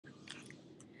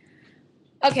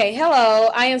Okay, hello.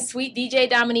 I am Sweet DJ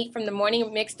Dominique from the Morning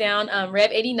Mixdown,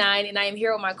 Rev 89, and I am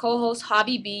here with my co-host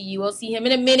Javi B. You will see him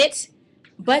in a minute,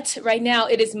 but right now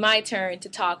it is my turn to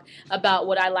talk about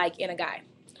what I like in a guy.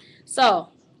 So,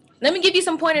 let me give you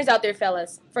some pointers out there,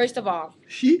 fellas. First of all,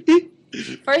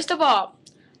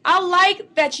 I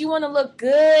like that you want to look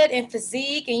good and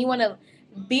physique, and you want to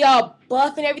be all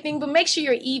buff and everything, but make sure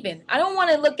you're even. I don't want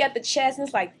to look at the chest and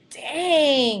it's like,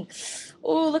 dang.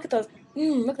 Oh, look at those.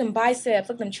 Look at them biceps.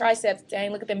 Look at them triceps.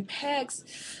 Dang, look at them pecs.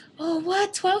 Oh,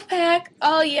 what? 12 pack?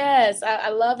 Oh, yes. I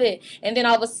love it. And then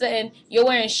all of a sudden, you're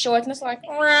wearing shorts and it's like,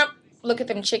 look at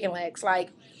them chicken legs. Like,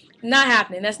 not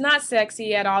happening. That's not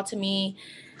sexy at all to me.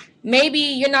 Maybe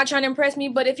you're not trying to impress me,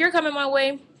 but if you're coming my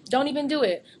way, don't even do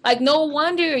it. Like, no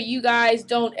wonder you guys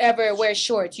don't ever wear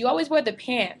shorts. You always wear the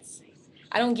pants.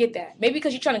 I don't get that. Maybe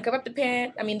because you're trying to cover up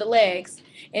the legs,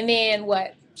 and then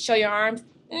what? Show your arms?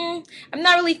 I'm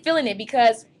not really feeling it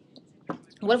because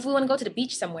what if we want to go to the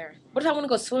beach somewhere? What if I want to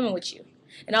go swimming with you?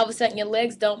 And all of a sudden your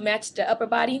legs don't match the upper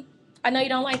body? I know you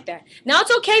don't like that. Now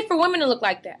it's okay for women to look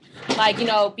like that. Like,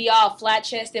 be all flat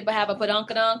chested but have a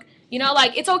badunkadunk.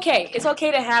 Like it's okay. It's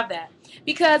okay to have that.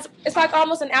 Because it's like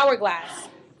almost an hourglass.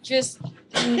 Just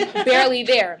barely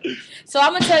there. So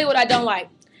I'm gonna tell you what I don't like.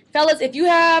 Fellas, if you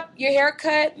have your hair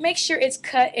cut, make sure it's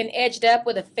cut and edged up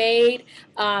with a fade,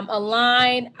 a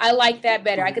line. I like that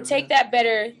better. I could take that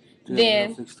better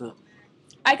than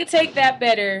I could take that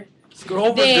better Scroll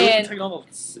over, than dude. Take all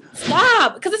the...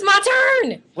 stop, because it's my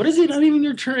turn. What is it? Not even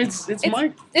your turn. It's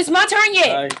my. It's my turn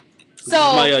yet. This is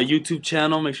my YouTube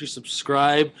channel. Make sure you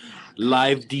subscribe.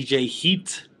 Live DJ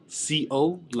Heat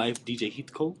CO. Live DJ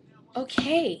Heat Co.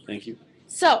 Okay. Thank you.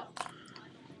 So,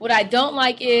 what I don't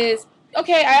like is,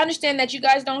 okay, I understand that you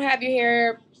guys don't have your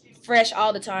hair fresh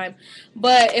all the time,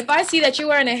 but if I see that you're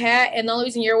wearing a hat and the only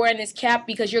reason you're wearing this cap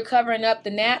because you're covering up the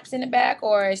naps in the back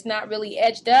or it's not really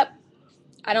edged up,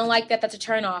 I don't like that. That's a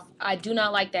turn off. I do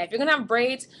not like that. If you're gonna have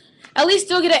braids, at least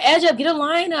still get an edge up, get a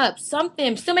line up,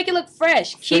 something. Still make it look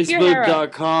fresh. Keep your hair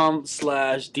up.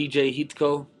 Facebook.com/DJ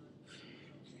Heatco.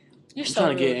 You're I'm so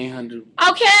trying to rude. get 800.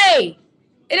 Okay.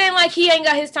 It ain't like he ain't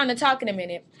got his time to talk in a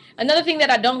minute. Another thing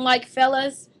that I don't like,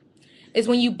 fellas, is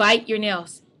when you bite your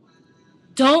nails.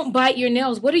 Don't bite your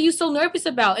nails. What are you so nervous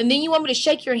about? And then you want me to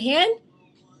shake your hand?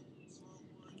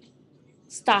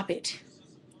 Stop it.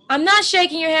 I'm not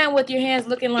shaking your hand with your hands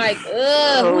looking like,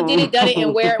 ugh, who did it, done it,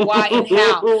 and where, why, and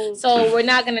how. So we're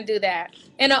not going to do that.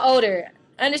 And an odor.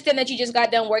 I understand that you just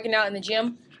got done working out in the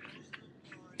gym.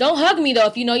 Don't hug me, though,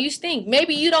 if you know you stink.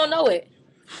 Maybe you don't know it.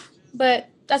 But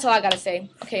that's all I got to say.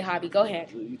 Okay, Hobby, go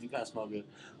ahead. You kind of smell good.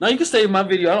 Now you can stay in my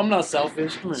video. I'm not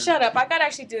selfish. Come here. Shut up. I got to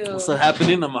actually do... What's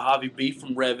happening? I'm a Javi B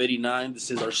from Rev 89.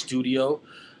 This is our studio.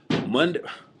 Monday.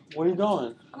 Where are you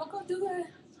going? I'm going to go do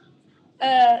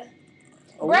the...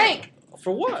 break.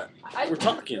 For what? We're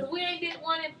talking. We ain't did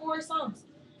 1 and 4 songs.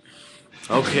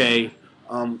 Okay.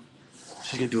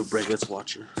 She's gonna do a break. Let's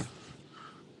watch her.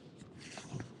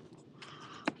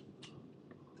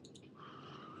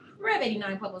 Rev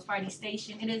 89 Public Friday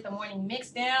Station. It is the morning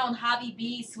mixdown. Javi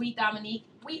B, Sweet Dominique.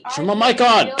 We are turn my mic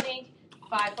on. Building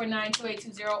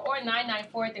 549-2820 or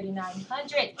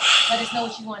 994-3900. Let us know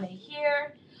what you want to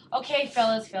hear. Okay,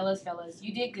 fellas,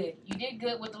 you did good. You did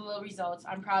good with the little results.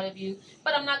 I'm proud of you,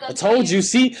 but I'm not gonna. I told you.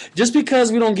 See, just because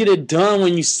we don't get it done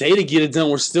when you say to get it done,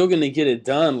 we're still gonna get it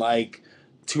done like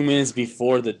 2 minutes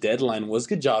before the deadline was.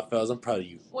 Good job, fellas. I'm proud of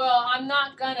you. Well, I'm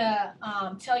not gonna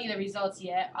tell you the results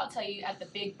yet. I'll tell you at the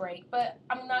big break. But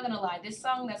I'm not gonna lie. This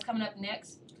song that's coming up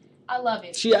next, I love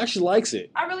it. She actually likes it.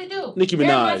 I really do. Nicki Minaj. It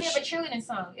reminds me of a cheerleading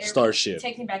song. Starship.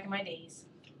 Takes me back in my days.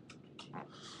 All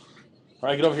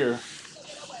right, get over here.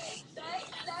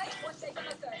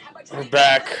 We're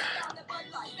back.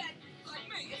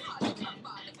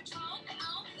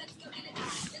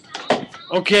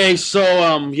 Okay, so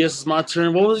yes, it's my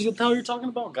turn. What was the hell you're talking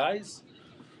about, guys?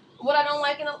 What I don't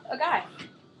like in a guy.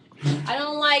 I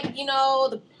don't like,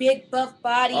 the big buff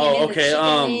body Oh, and then okay, the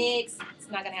chicken legs. It's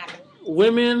not gonna happen.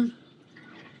 Women,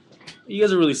 you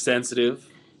guys are really sensitive.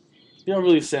 You're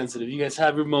really sensitive. You guys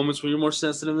have your moments where you're more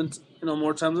sensitive than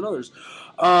more times than others.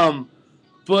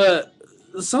 But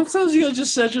sometimes you gotta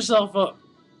just set yourself up.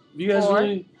 You guys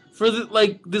really for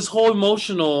this whole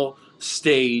emotional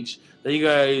stage that you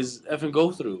guys effing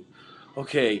go through.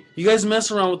 Okay, you guys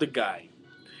mess around with a guy,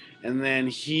 and then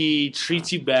he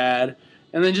treats you bad,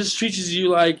 and then just treats you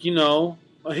like a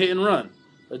hit and run,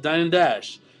 a dine and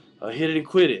dash, a hit it and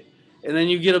quit it, and then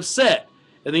you get upset,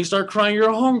 and then you start crying your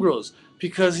homegirls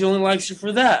because he only likes you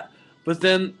for that. But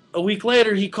then a week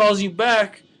later he calls you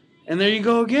back, and there you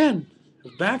go again,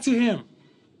 back to him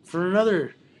for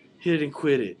another hit it and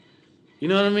quit it. You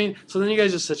know what I mean? So then you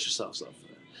guys just set yourselves up for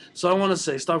that. So I want to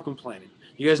say, stop complaining.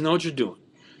 You guys know what you're doing.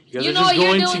 You guys You are know just what you're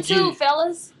going doing to too, give.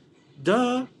 fellas.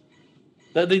 Duh.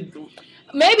 That they.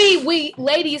 Maybe we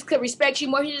ladies could respect you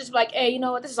more. You just be like, hey, you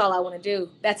know what? This is all I want to do.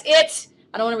 That's it.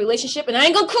 I don't want a relationship, and I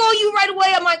ain't gonna call you right away.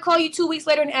 I might call you 2 weeks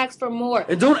later and ask for more.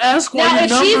 And don't ask why Now, your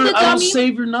if she's number. the I don't dummy,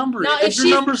 save your number. now If your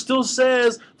number still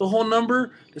says the whole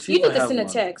number, let's see you if I need to have send a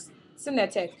one. text. Send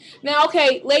that text. Now,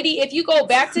 okay, lady, if you go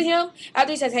back to him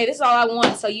after he says, hey, this is all I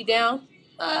want, so you down?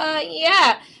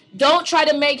 Yeah. Don't try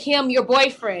to make him your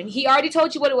boyfriend. He already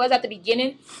told you what it was at the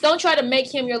beginning. Don't try to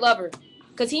make him your lover.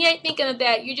 Because he ain't thinking of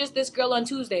that. You're just this girl on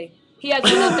Tuesday. He has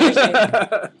one on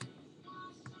Thursday.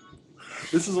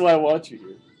 This is why I want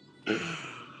you here.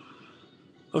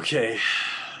 Okay.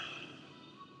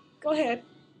 Go ahead.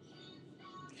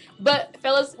 But,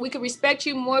 fellas, we could respect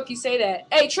you more if you say that.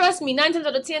 Hey, trust me, 9 times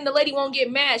out of 10, the lady won't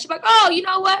get mad. She's like, oh, you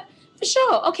know what? For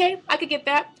sure. Okay, I could get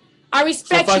that. I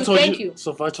respect you. Thank you.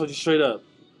 So if I told you straight up,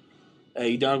 hey,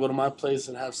 you down to go to my place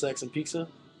and have sex and pizza?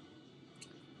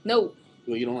 No.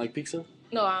 Well, you don't like pizza?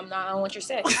 No, I'm not. I don't want your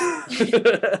sex.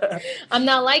 I'm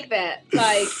not like that.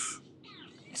 Like,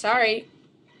 sorry.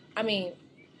 I mean,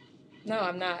 no,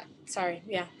 I'm not. Sorry.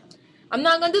 Yeah. I'm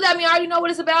not going to do that. I mean, I already know what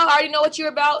it's about. I already know what you're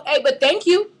about. Hey, but thank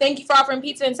you. Thank you for offering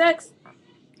pizza and sex.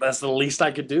 That's the least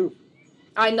I could do.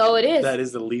 I know it is. That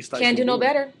is the least I can do. Can't do no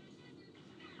better.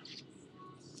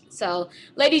 So,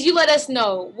 ladies, you let us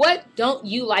know. What don't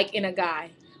you like in a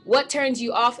guy? What turns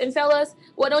you off? And fellas,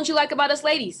 what don't you like about us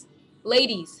ladies?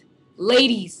 Ladies.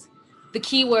 Ladies. The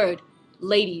key word.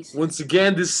 Ladies. Once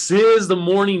again, this is the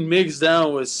morning mix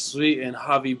down with Sweet and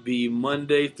Javi B,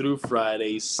 Monday through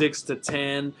Friday, 6 to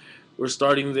 10. We're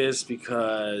starting this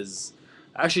because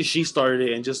actually she started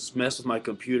it and just messed with my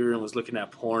computer and was looking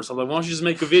at porn. So I'm like, why don't you just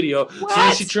make a video? What? So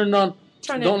then she turned on.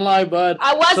 Don't lie, bud.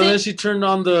 I wasn't. So then she turned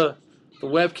on the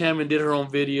webcam and did her own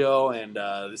video, and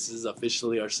this is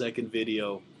officially our second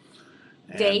video.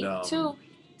 Day 2.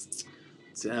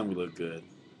 Damn, we look good.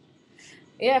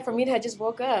 Yeah, for me that just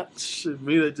woke up.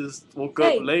 Me that just woke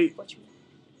up late.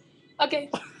 Okay.